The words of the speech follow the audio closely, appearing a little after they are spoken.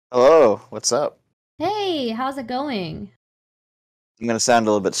Hello, what's up? Hey, how's it going? I'm gonna sound a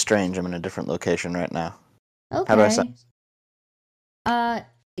little bit strange. I'm in a different location right now. How do I sound? Okay. Uh,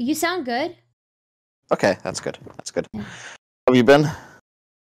 you sound good. Okay, that's good. That's good. Yeah. How have you been?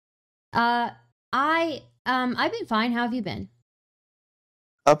 Uh, I've been fine. How have you been?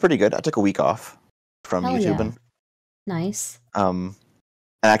 Pretty good. I took a week off from Hell yeah. YouTubing. Nice. And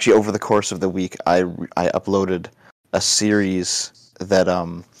actually, over the course of the week, I uploaded a series that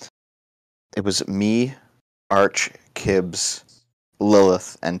it was me, Arch, Kibbs,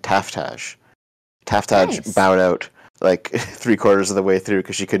 Lilith, and Taftaj. Taftaj Nice. bowed out like 3/4 of the way through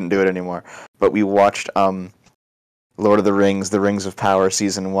because she couldn't do it anymore. But we watched Lord of the Rings, The Rings of Power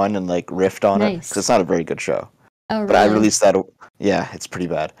season 1 and like riffed on it because Nice. it's not a very good show. Oh, But I really? released that. Yeah, it's pretty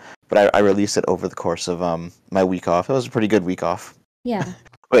bad. But I released it over the course of my week off. It was a pretty good week off. Yeah.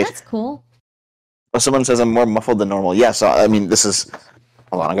 Wait, That's cool. well, someone says I'm more muffled than normal. Yeah, so I mean this is.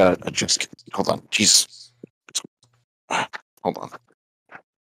 Hold on, I gotta adjust. Hold on, jeez. Hold on.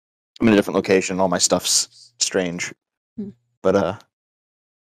 I'm in a different location. All my stuff's strange. Hmm. But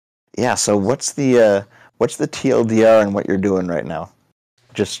yeah. So what's the TLDR and what you're doing right now?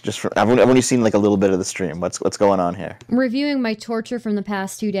 Just for I've only seen like a little bit of the stream. What's going on here? Reviewing my torture from the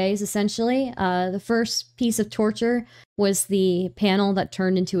past 2 days, essentially. The first piece of torture was the panel that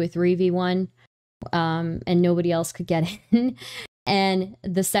turned into a 3v1, and nobody else could get in. And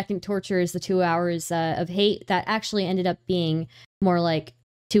the second torture is the 2 hours of hate that actually ended up being more like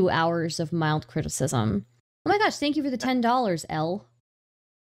 2 hours of mild criticism. Oh my gosh, thank you for the $10, L.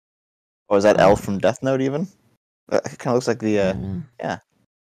 Oh, is that L Um, from Death Note even? It kind of looks like the I don't know. yeah.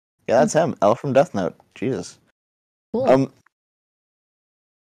 Yeah, that's him. L from Death Note. Jesus. Cool. Um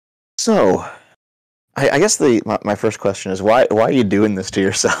so I guess my first question is why are you doing this to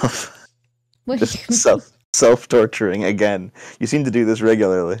yourself? What do Just you mean? self torturing again. You seem to do this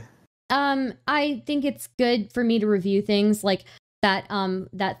regularly. I think it's good for me to review things like that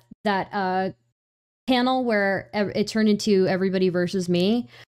panel where it turned into everybody versus me.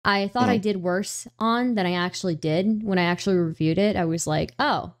 I thought I Mhm. did worse on than I actually did. When I actually reviewed it, I was like,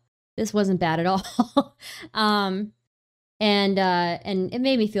 oh, this wasn't bad at all. um, and it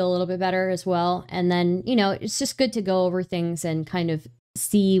made me feel a little bit better as well. And then, it's just good to go over things and kind of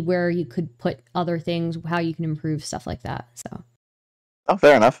see where you could put other things, how you can improve stuff like that. So Oh,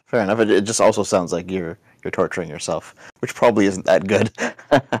 fair enough. Fair enough. It just also sounds like you're torturing yourself, which probably isn't that good.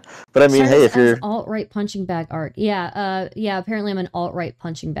 But I mean, hey, Stardust if as you're alt-right punching bag art. Yeah, apparently I'm an alt-right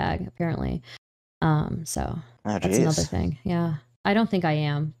punching bag, apparently. So oh that's another jeez. thing. Yeah. I don't think I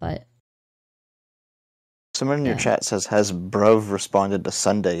am, but Someone in your yeah. chat says, has Bruv responded to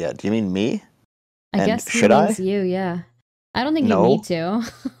Sunday yet? Do you mean me? I And guess he should means I? you, yeah. I don't think you need No.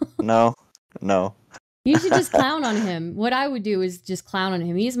 to. No. No. You should just clown on him. What I would do is just clown on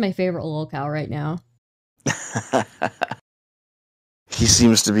him. He's my favorite lolcow right now. He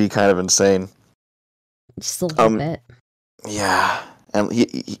seems to be kind of insane. Just a little Um, bit. yeah, and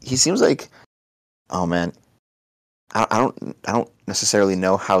he seems like, oh man, I don't necessarily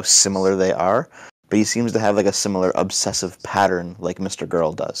know how similar they are, but he seems to have like a similar obsessive pattern like Mr.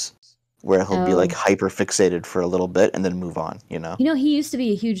 Girl does, where he'll be like Oh. hyper fixated for a little bit and then move on. You know, He used to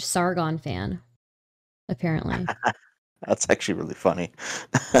be a huge Sargon fan, apparently. that's actually really funny.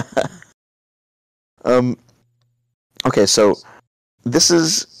 um, okay, so this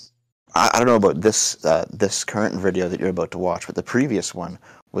is I don't know about this current video that you're about to watch, but the previous one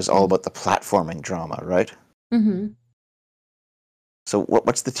was all Mm. about the platforming drama, right? Mm-hmm. So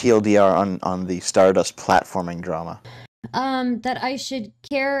what's the TLDR on the Stardust platforming drama? That I should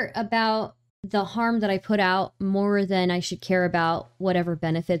care about the harm that I put out more than I should care about whatever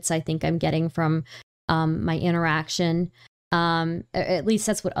benefits I think I'm getting from my interaction. At least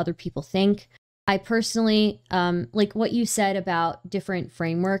that's what other people think. I personally, like what you said about different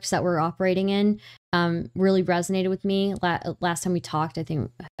frameworks that we're operating in, really resonated with me. Last time we talked, I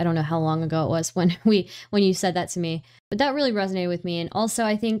don't know how long ago it was when when you said that to me, but that really resonated with me. And also,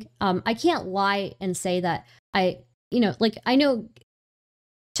 I think I can't lie and say that like I know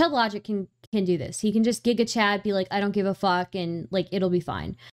Chud Logic can do this. He can just giga chat, be like, I don't give a fuck, and like it'll be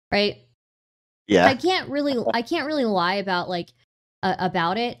fine, right? Yeah. I can't really lie about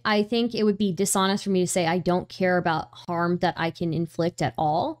about it. I think it would be dishonest for me to say I don't care about harm that I can inflict at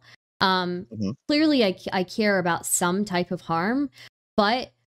all. Hmm. Clearly, I care about some type of harm,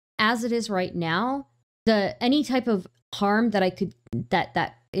 but as it is right now, the any type of harm that I could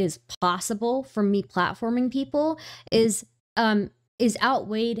that is possible from me platforming people is is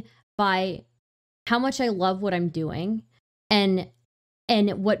outweighed by how much I love what I'm doing and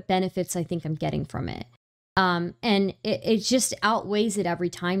what benefits I think I'm getting from it. And it just outweighs it every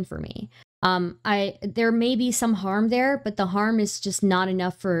time for me. There may be some harm there, but the harm is just not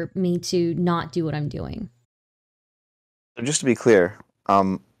enough for me to not do what I'm doing. So just to be clear,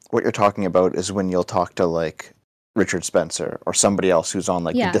 what you're talking about is when you'll talk to like Richard Spencer or somebody else who's on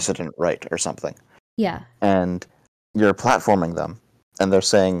like the dissident right or something. Yeah. And you're platforming them, and they're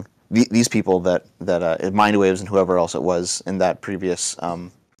saying these people that Mindwaves and whoever else it was in that previous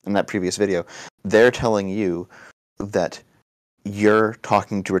video, they're telling you that you're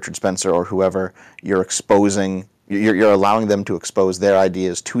talking to Richard Spencer or whoever, you're allowing them to expose their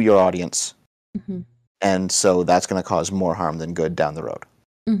ideas to your audience, mm-hmm. and so that's going to cause more harm than good down the road.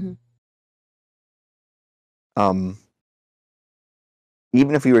 Mm-hmm.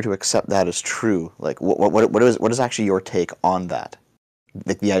 Even if we were to accept that as true, like what is actually your take on that?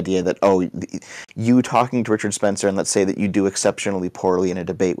 Like the idea that you talking to Richard Spencer, and let's say that you do exceptionally poorly in a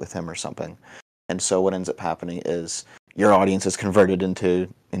debate with him or something, and so what ends up happening is your audience is converted into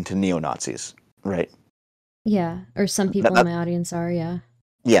neo-Nazis, right? Yeah, or some people in my audience are, yeah.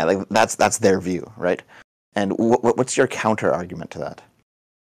 Yeah, like that's their view, right? And what's your counter argument to that?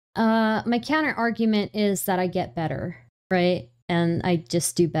 My counter argument is that I get better, right? And I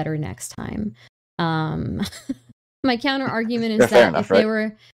just do better next time. My counter argument is that if they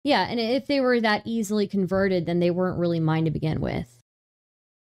were, and if they were that easily converted, then they weren't really mine to begin with.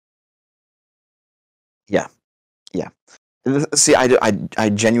 Yeah. See, I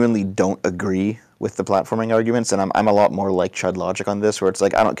genuinely don't agree with the platforming arguments, and I'm a lot more like Chud Logic on this, where it's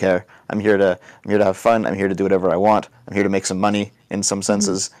like I don't care. I'm here to have fun. I'm here to do whatever I want. I'm here to make some money in some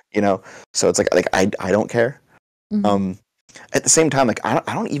senses, So it's like I don't care. Mm-hmm. At the same time, like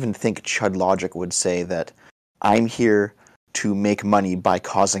I don't even think Chud Logic would say that I'm here to make money by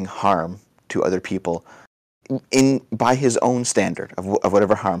causing harm to other people by his own standard of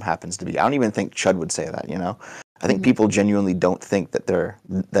whatever harm happens to be. I don't even think Chud would say that, I think people genuinely don't think that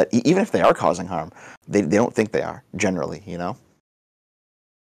that even if they are causing harm, they don't think they are generally,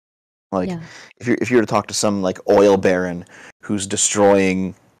 Like if you were to talk to some like oil baron who's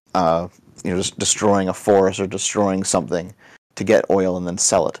destroying just destroying a forest or destroying something to get oil and then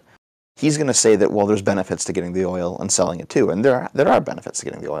sell it, he's going to say that, well, there's benefits to getting the oil and selling it too, and there are benefits to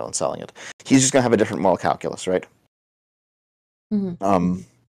getting the oil and selling it. He's just going to have a different moral calculus, right? Mm-hmm.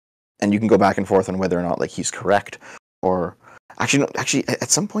 And you can go back and forth on whether or not like he's correct, or actually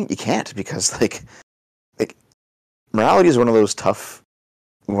at some point you can't, because like morality is one of those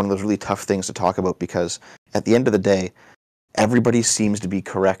really tough things to talk about, because at the end of the day, everybody seems to be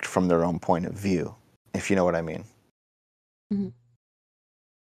correct from their own point of view, if you know what I mean. Mm-hmm.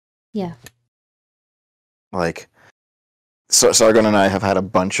 Yeah. Like, so Sargon and I have had a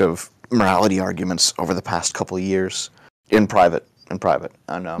bunch of morality arguments over the past couple of years in private, and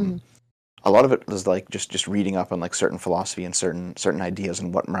a lot of it was like just reading up on like certain philosophy and certain ideas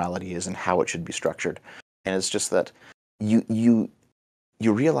and what morality is and how it should be structured. And it's just that you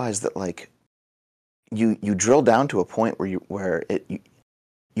realize that like you drill down to a point where you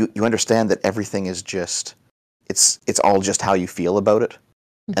understand that everything is just it's all just how you feel about it,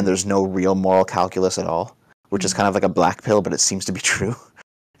 and there's no real moral calculus at all, which is kind of like a black pill, but it seems to be true.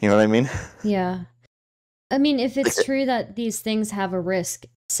 You know what I mean? Yeah. I mean, if it's true that these things have a risk,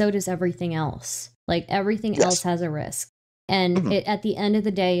 so does everything else. Like everything else has a risk. And at the end of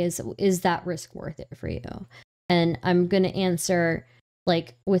the day, is that risk worth it for you? And I'm going to answer,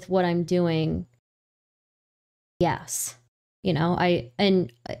 like, with what I'm doing, yes.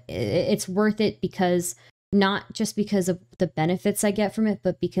 It's worth it because not just because of the benefits I get from it,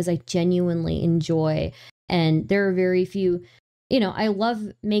 but because I genuinely enjoy. And there are very few, I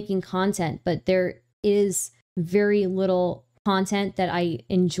love making content, but there is very little content that I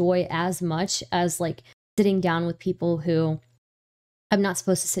enjoy as much as like sitting down with people who I'm not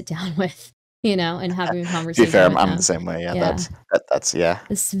supposed to sit down with, and having a conversation. To be fair, with I'm them. the same way. Yeah, yeah. That's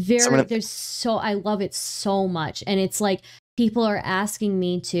It's I love it so much, and it's like people are asking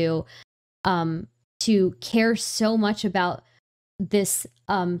me to care so much about this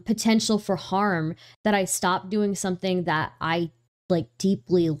potential for harm that I stop doing something that I like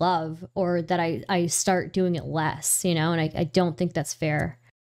deeply love, or that I start doing it less, and I don't think that's fair.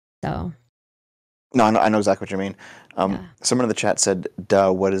 So no, I know exactly what you mean. Someone in the chat said,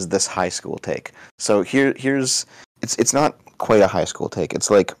 "Duh, what is this high school take?" So here's it's not quite a high school take. It's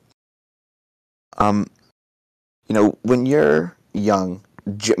like, when you're young,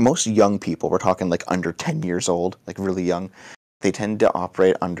 most young people, we're talking like under 10 years old, like really young, they tend to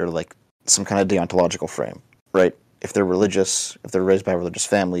operate under like some kind of deontological frame, right? If they're religious, if they're raised by a religious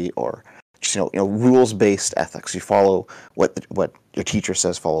family, or just rules-based ethics, you follow what your teacher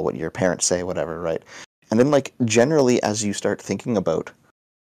says, follow what your parents say, whatever, right? And then, like, generally, as you start thinking about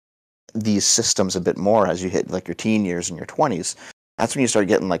these systems a bit more, as you hit, like, your teen years and your 20s, that's when you start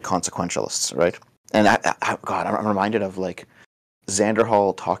getting, like, consequentialists, right? And, God, I'm reminded of, like, Xander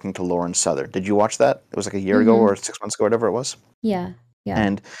Hall talking to Lauren Southern. Did you watch that? It was, like, a year ago or 6 months ago, whatever it was. Yeah.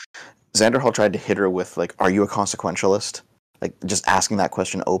 And Xander Hall tried to hit her with, like, are you a consequentialist? Like, just asking that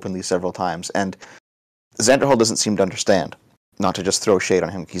question openly several times. And Xander Hall doesn't seem to understand. Not to just throw shade on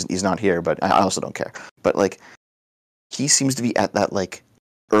him, he's not here, but I also don't care. But, like, he seems to be at that, like,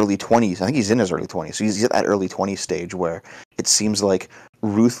 early 20s. I think he's in his early 20s. So he's at that early 20s stage where it seems like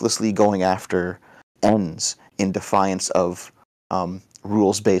ruthlessly going after ends in defiance of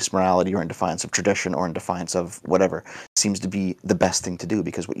rules-based morality, or in defiance of tradition, or in defiance of whatever, seems to be the best thing to do,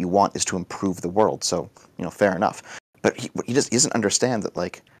 because what you want is to improve the world. So, fair enough. But he just doesn't understand that,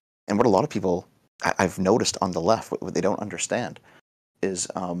 like, and what a lot of people I've noticed on the left, what they don't understand is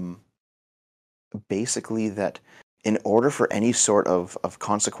basically that in order for any sort of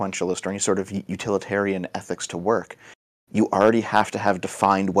consequentialist or any sort of utilitarian ethics to work, you already have to have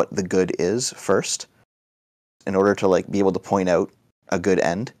defined what the good is first in order to, like, be able to point out a good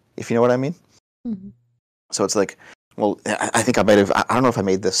end, if you know what I mean. Mm-hmm. So it's like, well, I think I might have, I don't know if I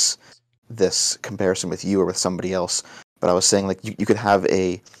made this comparison with you or with somebody else, but I was saying, like, you could have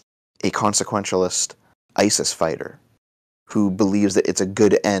a consequentialist ISIS fighter who believes that it's a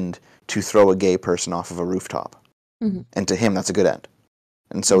good end to throw a gay person off of a rooftop. Mm-hmm. And to him, that's a good end.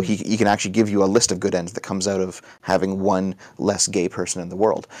 And so he can actually give you a list of good ends that comes out of having one less gay person in the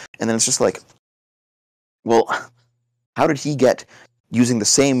world. And then it's just like, well, how did he get, using the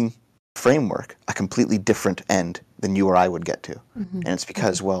same framework, a completely different end than you or I would get to? And it's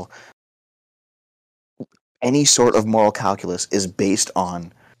because, well, any sort of moral calculus is based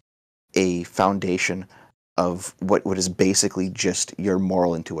on a foundation of what is basically just your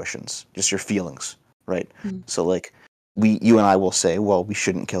moral intuitions, just your feelings, right? So, like, you and I will say, well, we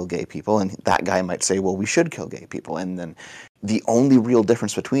shouldn't kill gay people, and that guy might say, well, we should kill gay people, and then the only real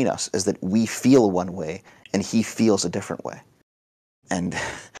difference between us is that we feel one way and he feels a different way. And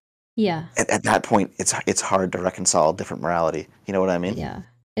at that point, it's hard to reconcile different morality. You know what I mean? Yeah,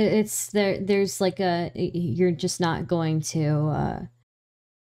 it's there's like you're just not going to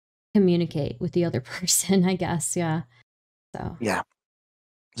communicate with the other person, I guess. Yeah. So. Yeah.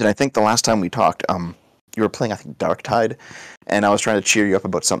 And I think the last time we talked, you were playing, I think, Dark Tide, and I was trying to cheer you up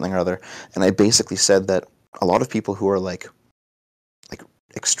about something or other, and I basically said that a lot of people who are like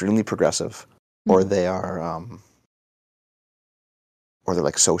extremely progressive, or they are, or they're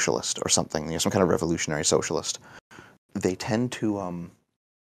like socialist or something, some kind of revolutionary socialist, they tend to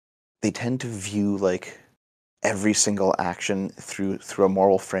view, like, every single action through a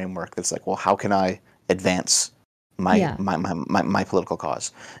moral framework that's like, well, how can I advance my political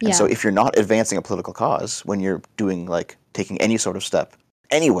cause? And so if you're not advancing a political cause when you're doing, like, taking any sort of step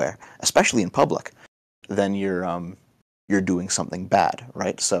anywhere, especially in public, then you're doing something bad,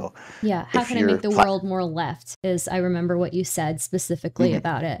 right? So how can I make the world more left? Is, I remember what you said specifically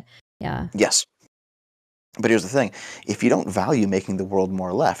about it. Yeah. Yes. But here's the thing: if you don't value making the world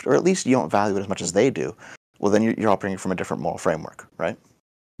more left, or at least you don't value it as much as they do, well, then you're operating from a different moral framework, right?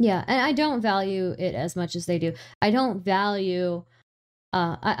 Yeah, and I don't value it as much as they do. I don't value.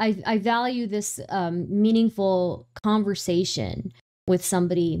 I value this meaningful conversation with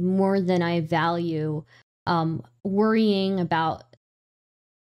somebody more than I value worrying about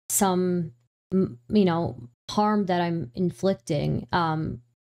some harm that I'm inflicting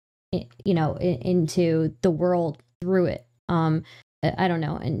into the world through it. I don't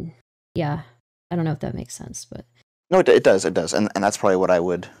know, and yeah, I don't know if that makes sense, but no, it does, and that's probably what I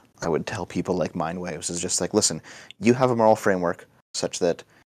would tell people like Mindwaves, is just like, listen, you have a moral framework such that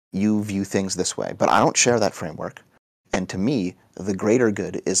you view things this way, but I don't share that framework. And to me, the greater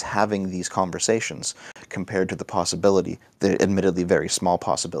good is having these conversations compared to the possibility, the admittedly very small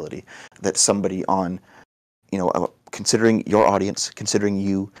possibility, that somebody on, considering your audience, considering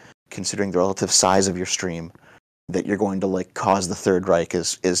you, considering the relative size of your stream, that you're going to, like, cause the Third Reich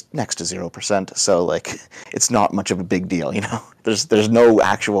is next to 0%. So, like, it's not much of a big deal, There's no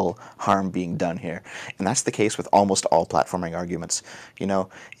actual harm being done here. And that's the case with almost all platforming arguments,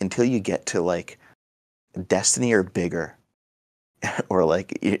 until you get to, like, Destiny or bigger, or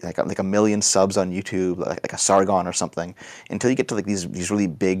like a million subs on YouTube, like a Sargon or something, until you get to, like, these really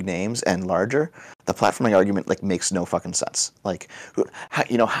big names and larger, the platforming argument, like, makes no fucking sense. Like,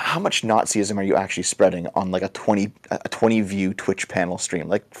 how much Nazism are you actually spreading on, like, a 20 view Twitch panel stream?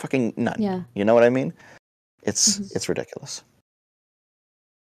 Like, fucking none. Yeah. You know what I mean? It's ridiculous.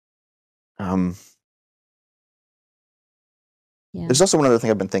 There's also one other thing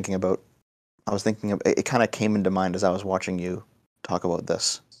I've been thinking about I was thinking of it. Kind of came into mind as I was watching you talk about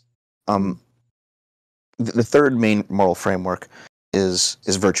this. The third main moral framework is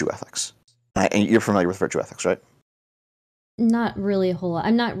virtue ethics. And you're familiar with virtue ethics, right? Not really a whole lot.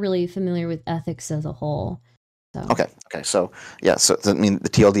 I'm not really familiar with ethics as a whole. So. Okay. So yeah. So I mean, the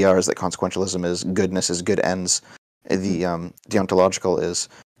TLDR is that consequentialism is goodness is good ends. The deontological is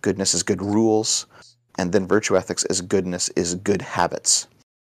goodness is good rules, and then virtue ethics is goodness is good habits.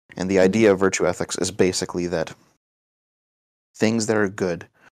 And the idea of virtue ethics is basically that things that are good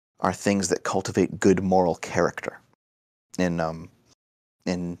are things that cultivate good moral character in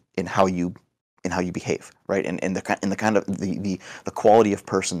how you behave, right? In the kind of the quality of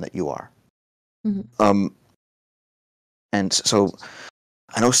person that you are. And so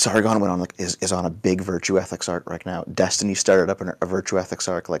I know Sargon went on is on a big virtue ethics arc right now. Destiny started up a virtue ethics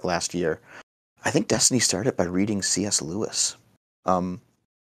arc like last year. I think Destiny started by reading C.S. Lewis.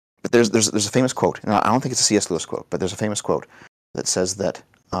 But there's a famous quote. And I don't think it's a C.S. Lewis quote, but there's a famous quote that says that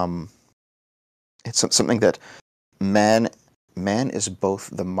it's something that man is both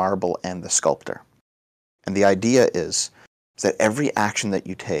the marble and the sculptor. And the idea is that every action that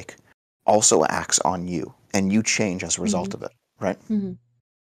you take also acts on you, and you change as a result of it, right?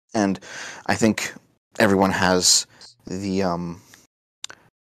 And I think everyone has the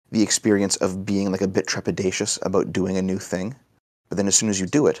experience of being like a bit trepidatious about doing a new thing, but then as soon as you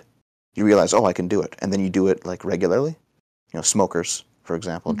do it, you realize, oh, I can do it, and then you do it like regularly. You know, smokers, for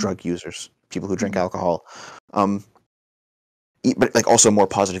example, drug users, people who drink alcohol, but like also more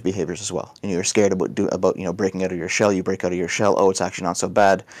positive behaviors as well. You're scared about breaking out of your shell. You break out of your shell. Oh, it's actually not so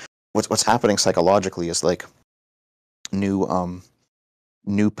bad. What's happening psychologically is like new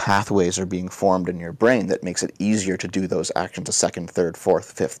pathways are being formed in your brain that makes it easier to do those actions a second, third,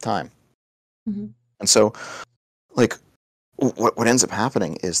 fourth, fifth time. And so, like, what ends up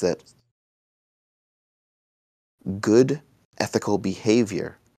happening is that good ethical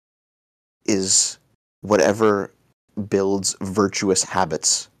behavior is whatever builds virtuous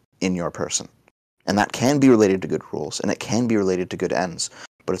habits in your person. And that can be related to good rules, and it can be related to good ends,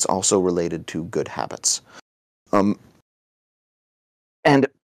 but it's also related to good habits. And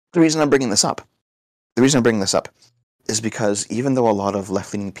the reason I'm bringing this up is because even though a lot of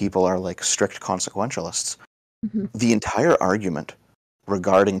left-leaning people are like strict consequentialists, the entire argument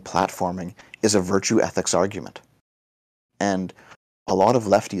regarding platforming is a virtue ethics argument. And a lot of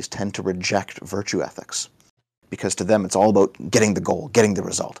lefties tend to reject virtue ethics because to them it's all about getting the goal, getting the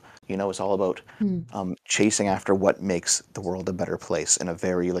result. It's all about chasing after what makes the world a better place in a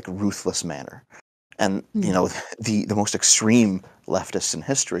very like ruthless manner. And the most extreme leftists in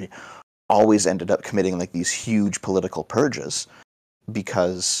history always ended up committing like these huge political purges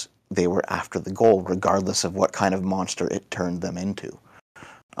because they were after the goal, regardless of what kind of monster it turned them into.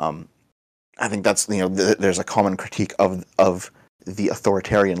 I think that's there's a common critique of the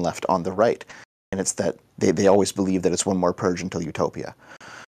authoritarian left on the right, and it's that they always believe that it's one more purge until utopia.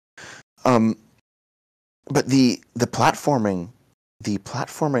 But the platforming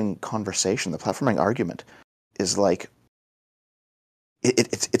conversation, the platforming argument, is like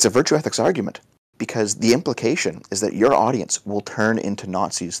it's a virtue ethics argument because the implication is that your audience will turn into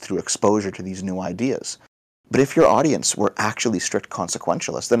Nazis through exposure to these new ideas. But if your audience were actually strict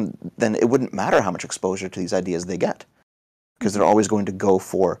consequentialists, then it wouldn't matter how much exposure to these ideas they get, because they're always going to go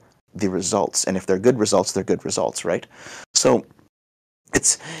for the results, and if they're good results, they're good results, right? So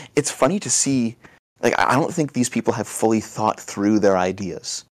it's funny to see. Like, I don't think these people have fully thought through their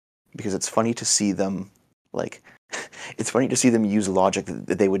ideas, because it's funny to see them use logic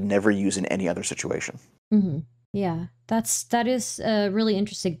that they would never use in any other situation. Yeah, that is a really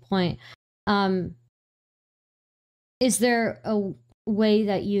interesting point. Is there a way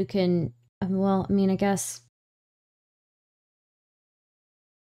that you can? Well, I mean, I guess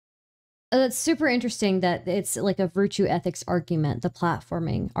it's super interesting that it's like a virtue ethics argument, the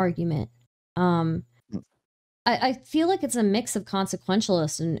platforming argument. I feel like it's a mix of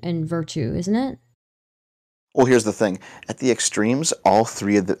consequentialist and virtue, isn't it? Well, here's the thing. At the extremes, all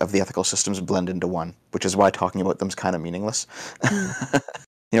three of the ethical systems blend into one, which is why talking about them is kind of meaningless. You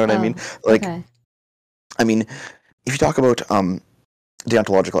know what I mean? Like, okay. I mean, if you talk about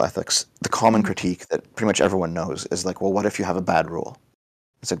deontological ethics, the common critique that pretty much everyone knows is like, well, what if you have a bad rule?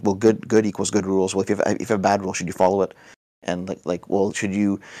 It's like, well, good equals good rules. Well, if you have a bad rule, should you follow it? And well, should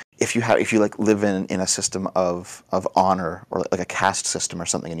you, if you like live in a system of honor or like a caste system or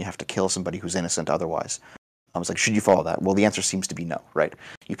something, and you have to kill somebody who's innocent otherwise, I was like, should you follow that? Well, the answer seems to be no, right?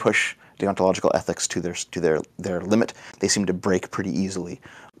 You push deontological ethics to their limit, they seem to break pretty easily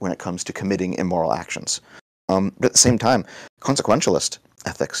when it comes to committing immoral actions. But at the same time, consequentialist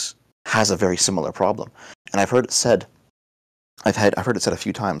ethics has a very similar problem. And I've heard it said a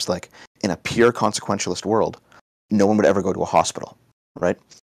few times, like, in a pure consequentialist world, no one would ever go to a hospital, right?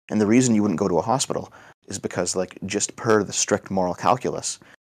 And the reason you wouldn't go to a hospital is because, like, just per the strict moral calculus,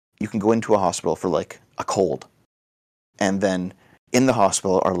 you can go into a hospital for, like, a cold, and then in the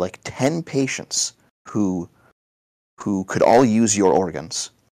hospital are, like, 10 patients who could all use your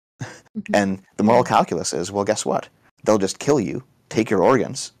organs. And the moral calculus is, well, guess what? They'll just kill you, take your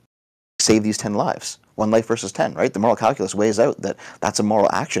organs, save these 10 lives. 1 life versus 10, right? The moral calculus weighs out that that's a moral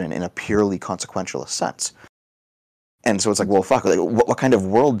action in a purely consequentialist sense. And so it's like, well, fuck, like, what kind of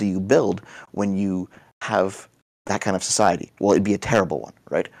world do you build when you have that kind of society? Well, it'd be a terrible one,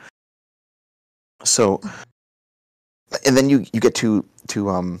 right? So, and then you get to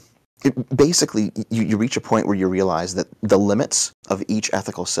basically, you reach a point where you realize that the limits of each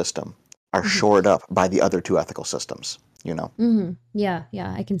ethical system are shored up by the other 2 ethical systems, you know? Yeah,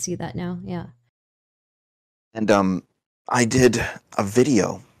 I can see that now, yeah. And I did a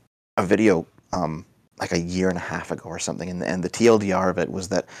video like a year and a half ago or something, and the TLDR of it was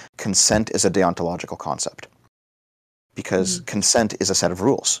that consent is a deontological concept. Because consent is a set of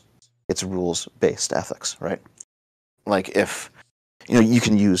rules. It's rules-based ethics, right? Like, if you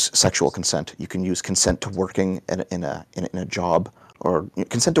can use sexual consent, you can use consent to working in a job, or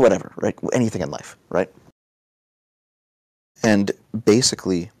consent to whatever, right? Anything in life, right? And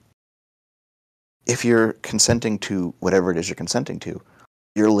basically, if you're consenting to whatever it is you're consenting to,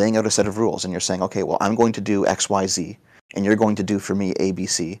 you're laying out a set of rules, and you're saying, okay, well, I'm going to do X, Y, Z, and you're going to do for me A, B,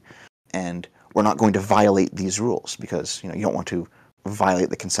 C, and we're not going to violate these rules, because you don't want to violate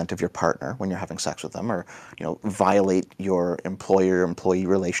the consent of your partner when you're having sex with them, or violate your employer-employee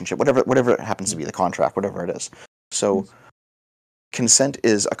relationship, whatever it happens to be, the contract, whatever it is. So consent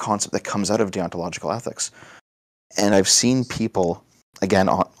is a concept that comes out of deontological ethics. And I've seen people, again,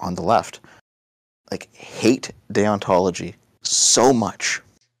 on the left, like, hate deontology so much.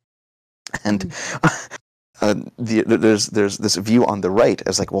 And there's this view on the right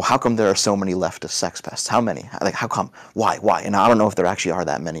as like, well, how come there are so many leftist sex pests? How many? Like, how come? Why? And I don't know if there actually are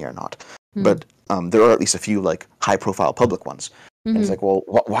that many or not. But there are at least a few, like, high-profile public ones. And it's like, well,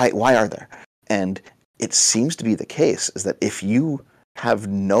 why are there? And it seems to be the case is that if you have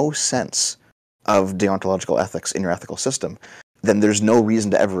no sense of deontological ethics in your ethical system, then there's no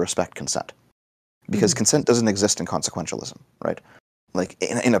reason to ever respect consent. Because consent doesn't exist in consequentialism, right? Like,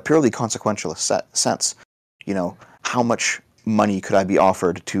 in a purely consequentialist sense, how much money could I be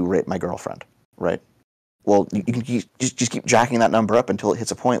offered to rape my girlfriend, right? Well, you can just keep jacking that number up until it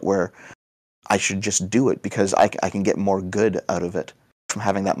hits a point where I should just do it, because I can get more good out of it from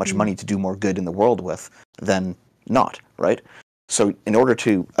having that much money to do more good in the world with than not, right? So in order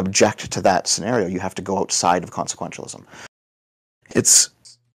to object to that scenario, you have to go outside of consequentialism.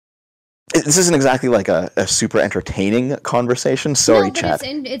 This isn't exactly like a super entertaining conversation. Sorry, no, but chat.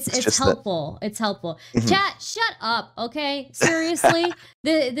 It's helpful. It's helpful. Chat, shut up, okay? Seriously,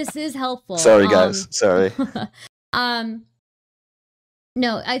 this is helpful. Sorry, guys. Sorry. No,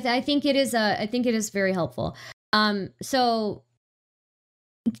 I think it is. I think it is very helpful. So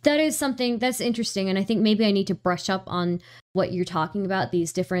that is something that's interesting, and I think maybe I need to brush up on what you're talking about,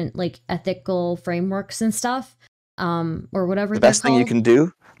 these different, like, ethical frameworks and stuff, or whatever. The best thing you can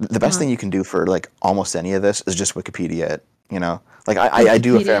do. The best thing you can do for, like, almost any of this is just Wikipedia it, Like, I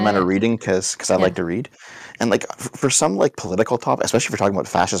do a fair amount of reading because I like to read. And, like, for some, like, political topic, especially if you're talking about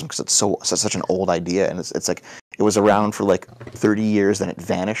fascism, because it's such an old idea, and it's like, it was around for, like, 30 years, then it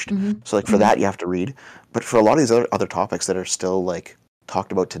vanished. So, like, for that, you have to read. But for a lot of these other topics that are still, like,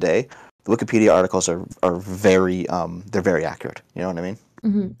 talked about today, the Wikipedia articles are very, they're very accurate. You know what I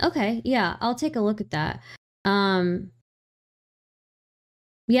mean? Okay, yeah, I'll take a look at that.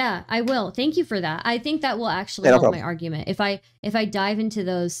 Yeah, I will. Thank you for that. I think that will actually help my argument. If I dive into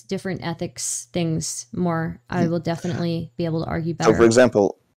those different ethics things more, I will definitely be able to argue better. So, for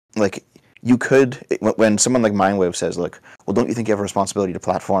example, like, you could, when someone like Mindwave says, like, well, don't you think you have a responsibility to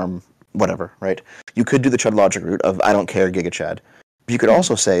platform whatever, right? You could do the Chud logic route of, I don't care, Giga Chad. But you could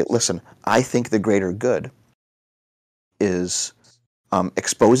also say, listen, I think the greater good is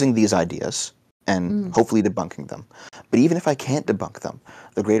exposing these ideas and hopefully debunking them. But even if I can't debunk them,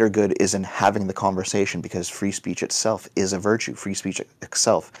 the greater good is in having the conversation, because free speech itself is a virtue. Free speech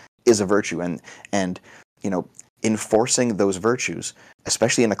itself is a virtue. And enforcing those virtues,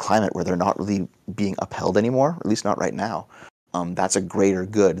 especially in a climate where they're not really being upheld anymore, or at least not right now, that's a greater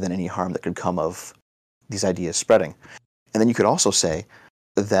good than any harm that could come of these ideas spreading. And then you could also say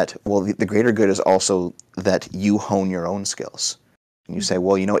that, well, the greater good is also that you hone your own skills. And you say,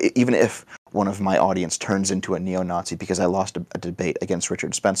 well, even if one of my audience turns into a neo-Nazi because I lost a debate against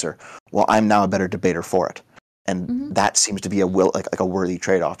Richard Spencer. Well, I'm now a better debater for it, and that seems to be like a worthy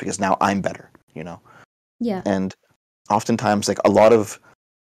trade-off because now I'm better, you know. Yeah. And oftentimes, like a lot of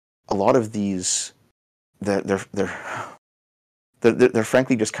these, they're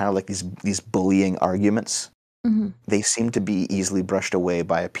frankly just kind of like these bullying arguments. They seem to be easily brushed away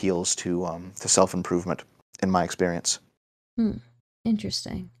by appeals to self-improvement, in my experience.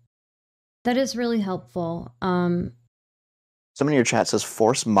 Interesting. That is really helpful. Someone in your chat says,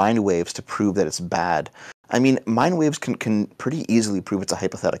 force mind waves to prove that it's bad. I mean, mind waves can pretty easily prove it's a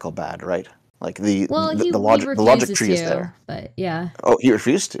hypothetical bad, right? Like the logic tree is there. But yeah. Oh, he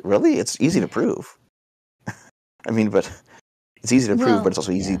refused to? Really? It's easy to prove. I mean, but it's easy to prove, but it's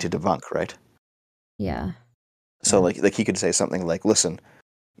also easy to debunk, right? Yeah. So like he could say something like, listen,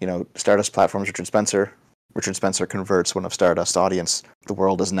 you know, Stardust platforms Richard Spencer converts one of Stardust's audience. The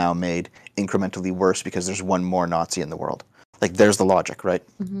world is now made incrementally worse because there's one more Nazi in the world. Like, there's the logic, right?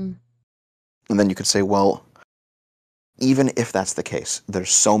 And then you could say, well, even if that's the case,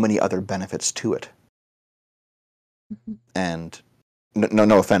 there's so many other benefits to it. And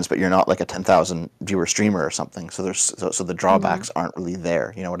no offense, but you're not like a 10,000 viewer streamer or something. So the drawbacks aren't really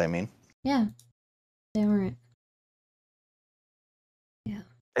there. You know what I mean? Yeah, they aren't. Yeah.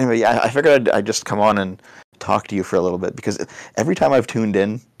 Anyway, yeah, I figured I'd just come on and talk to you for a little bit because every time I've tuned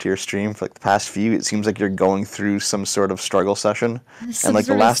in to your stream for like the past few, it seems like you're going through some sort of struggle session. Some like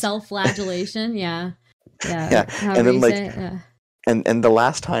sort of self-flagellation, yeah. Yeah. And then like, and the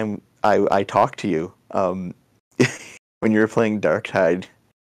last time I talked to you, when you were playing Darktide,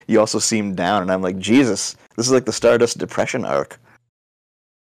 you also seemed down, and I'm like, Jesus, this is like the Stardust depression arc.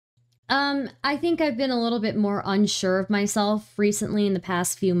 I think I've been a little bit more unsure of myself recently in the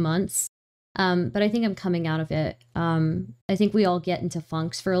past few months. But I think I'm coming out of it. I think we all get into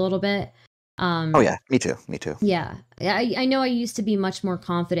funks for a little bit. Oh yeah, me too. Yeah. I know I used to be much more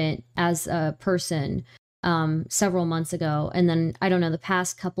confident as a person several months ago, and then I don't know, the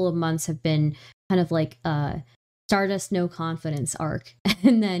past couple of months have been kind of like Stardust no confidence arc.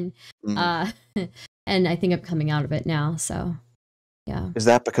 And then and I think I'm coming out of it now, so yeah. Is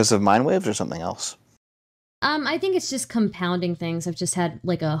that because of mind waves or something else? I think it's just compounding things. I've just had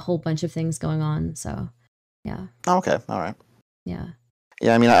like a whole bunch of things going on, so yeah. Okay, all right. Yeah.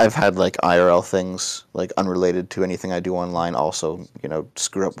 Yeah, I mean, I've had like IRL things, like unrelated to anything I do online, also, you know,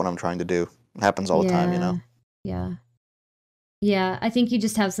 screw up what I'm trying to do. It happens all the time, you know? Yeah. Yeah, I think you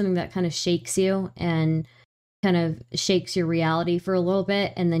just have something that kind of shakes you and kind of shakes your reality for a little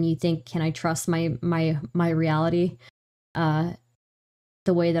bit, and then you think, can I trust my reality the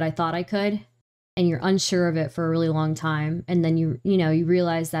way that I thought I could? And you're unsure of it for a really long time, and then you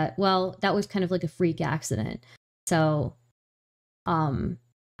realize that, well, that was kind of like a freak accident. So I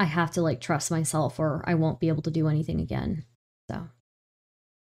have to like trust myself or I won't be able to do anything again. So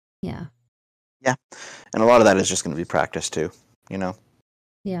yeah. Yeah. And a lot of that is just going to be practice too, you know?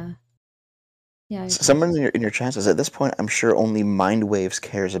 Yeah. Yeah. Someone in your chat says, at this point, I'm sure only Mind Waves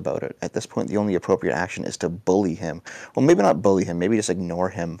cares about it. At this point, the only appropriate action is to bully him. Well, maybe not bully him, maybe just ignore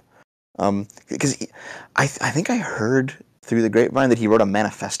him. Because I think I heard through the grapevine that he wrote a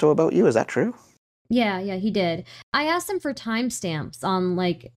manifesto about you. Is that true? Yeah, he did. I asked him for timestamps on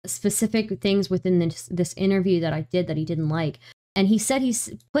like specific things within this interview that I did that he didn't like, and he said he's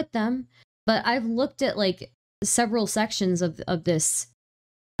put them. But I've looked at like several sections of this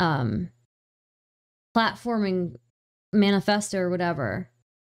platforming manifesto or whatever,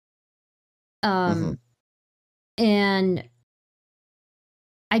 and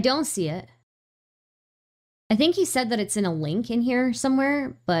I don't see it. I think he said that it's in a link in here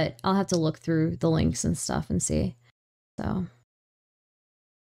somewhere, but I'll have to look through the links and stuff and see. So,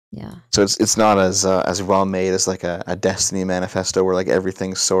 yeah. So it's not as well made as like a Destiny manifesto where like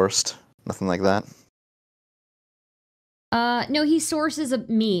everything's sourced, nothing like that. No, he sources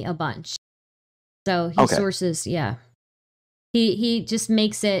me a bunch. So he sources, yeah. He just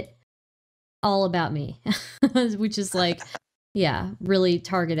makes it all about me, which is like, yeah, really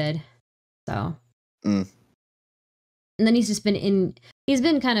targeted. So. And then he's been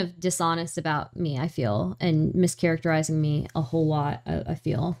kind of dishonest about me, I feel, and mischaracterizing me a whole lot, I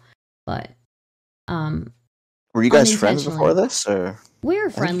feel. But were you guys friends before this, or we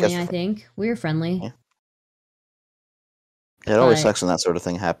were friendly? I think we were friendly. Yeah. It always sucks when that sort of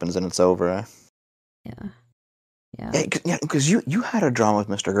thing happens and it's over. Yeah. Because you had a drama with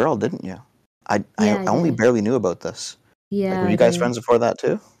Mr. Girl, didn't you? I only barely knew about this. Yeah. Like, were you guys friends before that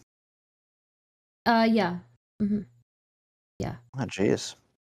too? Yeah. Yeah. Oh, jeez.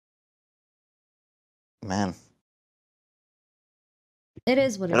 Man. It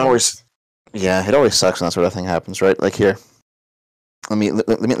is what it is. Yeah, it always sucks when that sort of thing happens, right? Like here, let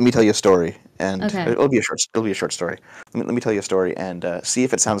me tell you a story, and Okay. it'll be a short story. Let me tell you a story and see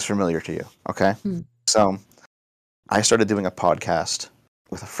if it sounds familiar to you. Okay. Hmm. So I started doing a podcast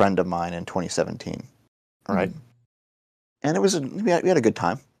with a friend of mine in 2017. All right, Hmm. and we had a good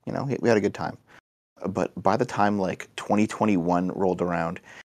time. You know, we had a good time. But by the time like 2021 rolled around,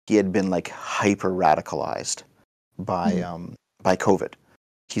 he had been like hyper radicalized Hmm. by COVID.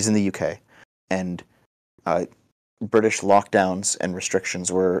 He's in the UK, and uh, British lockdowns and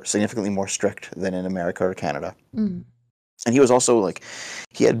restrictions were significantly more strict than in America or Canada. Hmm. And he was also like,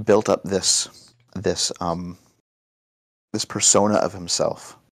 he had built up this persona of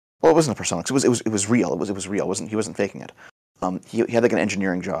himself. Well, it wasn't a persona, 'cause it was real. It was real. He wasn't faking it. He had like an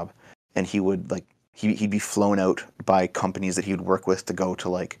engineering job, and he would like he'd be flown out by companies that he would work with to go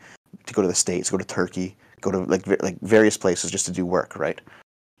to the States, go to Turkey, go to like various places just to do work, right?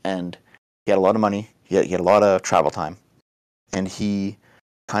 And he had a lot of money. He had a lot of travel time, and he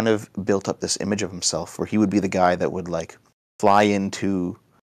kind of built up this image of himself where he would be the guy that would like fly into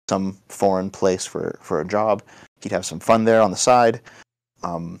some foreign place for a job. He'd have some fun there on the side.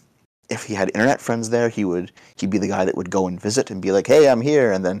 Um, if he had internet friends there, he'd be the guy that would go and visit and be like, "Hey, I'm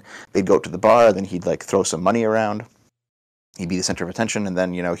here," and then they'd go to the bar. Then he'd like throw some money around. He'd be the center of attention, and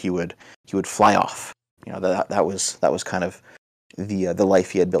then he would fly off. That was kind of the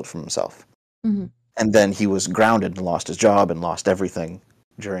life he had built for himself. Hmm. And then he was grounded and lost his job and lost everything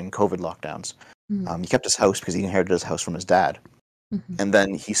during COVID lockdowns. Hmm. He kept his house because he inherited his house from his dad. Hmm. And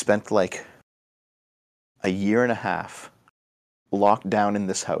then he spent like a year and a half locked down in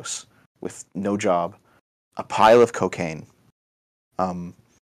this house with no job, a pile of cocaine, um,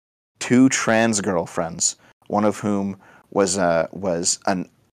 two trans girlfriends, one of whom was an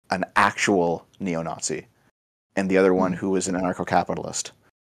actual neo-Nazi, and the other one Hmm. who was an anarcho-capitalist.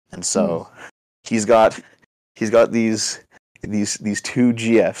 And Hmm. so he's got these two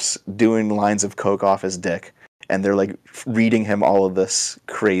GFs doing lines of coke off his dick, and they're like reading him all of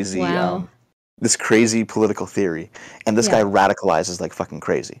Wow. this crazy political theory, and this guy Yeah. radicalizes like fucking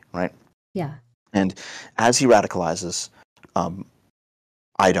crazy, right? Yeah. And as he radicalizes, um,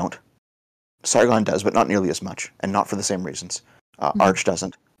 I don't. Sargon does, but not nearly as much, and not for the same reasons. Hmm. Arch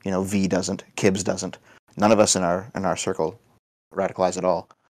doesn't. V doesn't. Kibbs doesn't. None of us in our circle radicalize at all,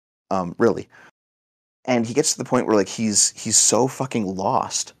 really. And he gets to the point where like he's so fucking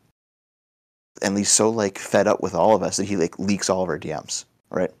lost, and he's so like fed up with all of us that he like leaks all of our DMs,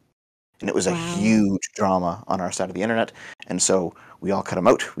 right? And it was a Wow. huge drama on our side of the internet, and so we all cut him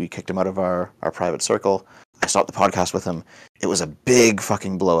out. We kicked him out of our private circle. I stopped the podcast with him. It was a big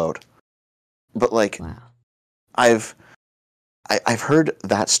fucking blowout. But like Wow. I've I've heard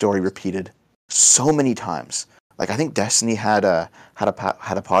that story repeated so many times. Like I think Destiny had a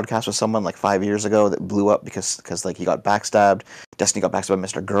podcast with someone like 5 years ago that blew up because like he got backstabbed. Destiny got backstabbed by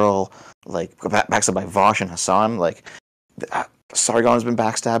Mr. Girl, like got backstabbed by Vosh and Hassan. Like Sargon has been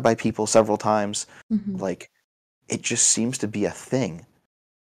backstabbed by people several times. Hmm. Like it just seems to be a thing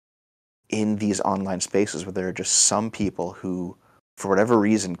in these online spaces where there are just some people who, for whatever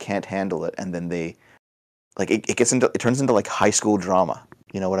reason, can't handle it, and then they like it turns into like high school drama.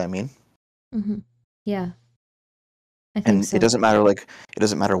 You know what I mean? Hmm. Yeah. I think And so. it doesn't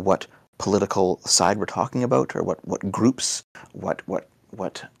matter what political side we're talking about or what groups, what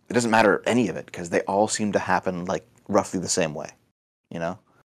it doesn't matter any of it because they all seem to happen like roughly the same way. You know?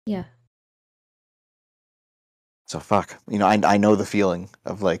 Yeah. So fuck. I know the feeling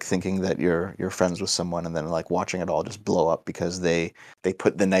of like thinking that you're friends with someone and then like watching it all just blow up because they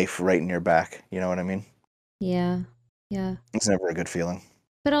put the knife right in your back. You know what I mean? Yeah. Yeah. It's never a good feeling.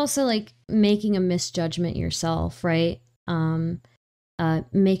 But also like making a misjudgment yourself, right?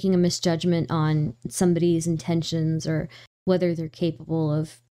 Making a misjudgment on somebody's intentions or whether they're capable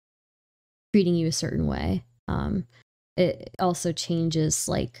of treating you a certain way. It also changes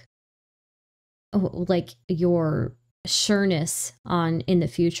like your sureness on in the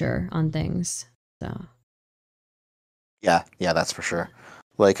future on things. So Yeah, yeah, that's for sure.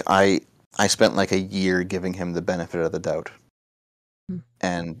 Like I spent like a year giving him the benefit of the doubt, mm,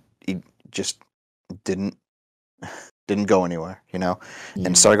 and he just didn't didn't go anywhere, you know. And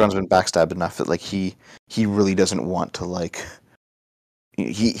yeah. Sargon's been backstabbed enough that like he really doesn't want to like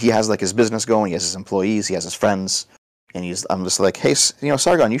he has like his business going, he has his employees, he has his friends, and I'm just like, hey,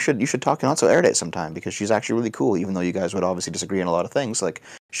 Sargon, you should talk to Not So Air Date sometime because she's actually really cool, even though you guys would obviously disagree on a lot of things. Like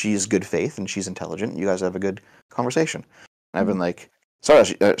she's good faith and she's intelligent. You guys have a good conversation. And I've Mm, been like, sorry,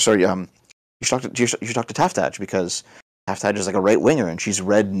 you should talk to Taftadge because Taftadge is like a right winger and she's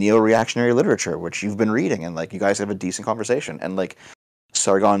read neo reactionary literature, which you've been reading, and like you guys have a decent conversation. And like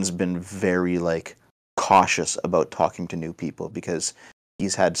Sargon's been very like cautious about talking to new people because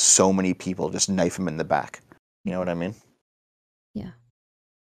he's had so many people just knife him in the back. You know what I mean?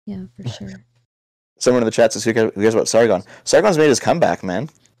 Yeah, for sure. Someone in the chat says, "Who cares about Sargon?" Sargon's made his comeback, man.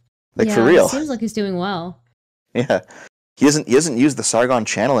 Like for Yeah, real. it seems like he's doing well. Yeah, he doesn't use the Sargon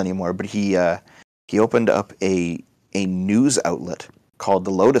channel anymore, but he opened up a news outlet called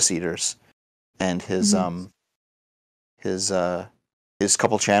the Lotus Eaters, and his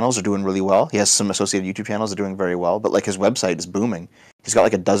couple channels are doing really well. He has some associated YouTube channels that are doing very well, but like his website is booming. He's got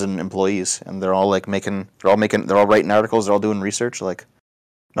like 12 employees, and they're all writing articles, they're all doing research. Like,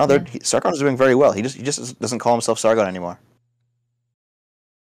 no, Sargon's doing very well. He just doesn't call himself Sargon anymore.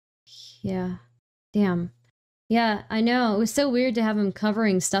 Yeah, damn. Yeah, I know. It was so weird to have him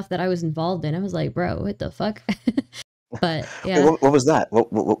covering stuff that I was involved in. I was like, bro, what the fuck? But yeah, Wait, what was that?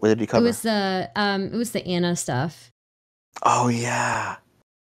 What did he cover? it was the Anna stuff. Oh yeah.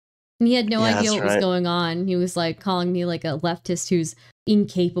 And he had no idea what was right. going on. He was like calling me like a leftist who's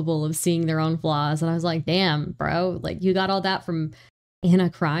incapable of seeing their own flaws. And I was like, damn, bro, like you got all that from Anna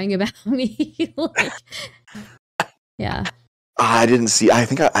crying about me. Like, yeah. I didn't see. I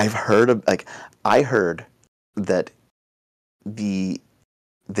think I've heard of I heard that the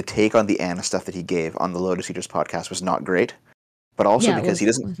take on the Anna stuff that he gave on the Lotus Eaters podcast was not great, but also because he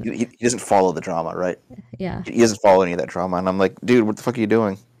doesn't follow the drama, right? Yeah. He doesn't follow any of that drama, and I'm like, dude, what the fuck are you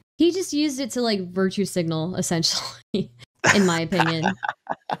doing? He just used it to like virtue signal, essentially, in my opinion.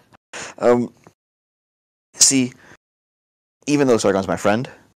 See, even though Sargon's my friend,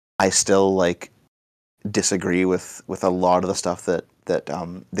 I still like disagree with a lot of the stuff that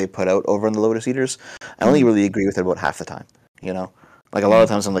they put out over on the Lotus Eaters. I only really agree with it about half the time, you know? Like a lot of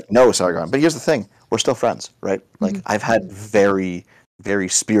times I'm like, no, Sargon. But here's the thing, we're still friends, right? Like I've had very, very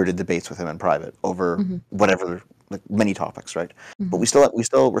spirited debates with him in private over whatever, like many topics, right? But we're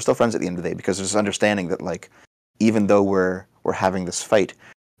still friends at the end of the day because there's this understanding that like even though we're having this fight,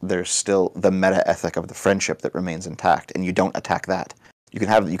 there's still the meta ethic of the friendship that remains intact, and you don't attack that. You can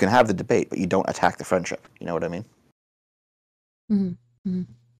have the debate, but you don't attack the friendship. You know what I mean?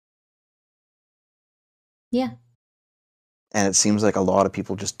 Yeah. And it seems like a lot of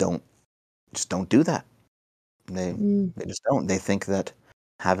people just don't do that. They just don't. They think that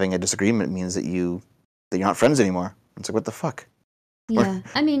having a disagreement means that you're not friends anymore. It's like, what the fuck? Yeah,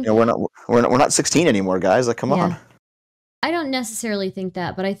 I mean, we're not 16 anymore, guys. Like, come on. I don't necessarily think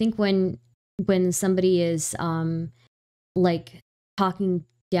that, but I think when somebody is like talking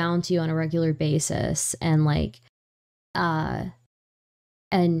down to you on a regular basis and like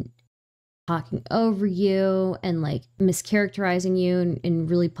and talking over you and like mischaracterizing you in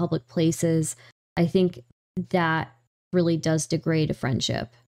really public places, I think that really does degrade a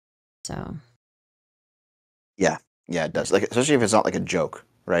friendship. So yeah, it does. Like, especially if it's not like a joke,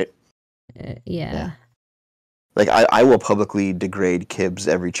 right? Yeah. Like I will publicly degrade Kibbs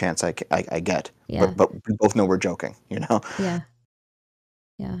every chance I get. Yeah. But we both know we're joking, you know? Yeah.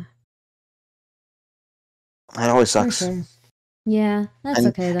 That always sucks. For sure. Yeah, that's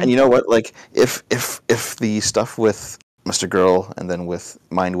okay though. And you know what? Like if the stuff with Mr. Girl and then with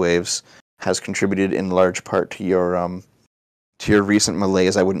Mind Waves has contributed in large part to your recent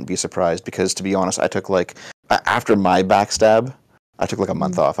malaise, I wouldn't be surprised, because to be honest, I took like after my backstab, I took like a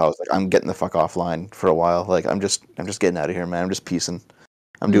month off. I was like, I'm getting the fuck offline for a while. Like I'm just getting out of here, man. I'm just peacing.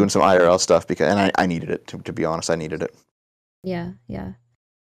 I'm doing some IRL stuff and I needed it, to be honest. I needed it.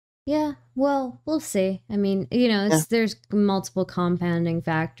 Yeah, well, we'll see. I mean, you know, there's multiple compounding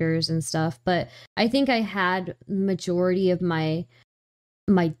factors and stuff, but I think I had majority of my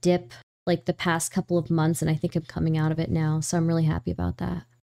dip like the past couple of months, and I think I'm coming out of it now, so I'm really happy about that.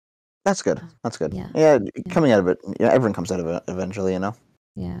 That's good. Yeah, coming out of it. Yeah, everyone comes out of it eventually, you know?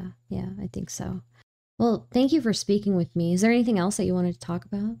 Yeah, I think so. Well, thank you for speaking with me. Is there anything else that you wanted to talk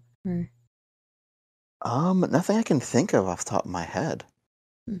about? Or nothing I can think of off the top of my head.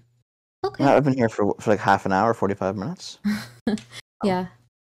 Okay. I've been here for like half an hour, 45 minutes. Yeah.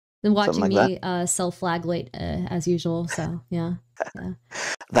 Then watching me self-flagellate as usual, so yeah.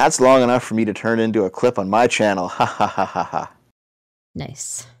 That's long enough for me to turn into a clip on my channel. Ha ha ha ha ha.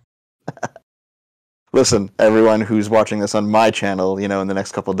 Nice. Listen, everyone who's watching this on my channel, you know, in the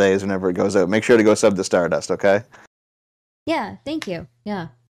next couple of days, whenever it goes out, make sure to go sub to Stardust, okay? Yeah, thank you. Yeah.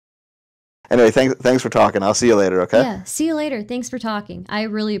 Anyway, thanks for talking. I'll see you later, okay? Yeah, see you later. Thanks for talking. I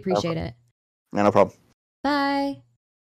really appreciate it. No problem. Bye.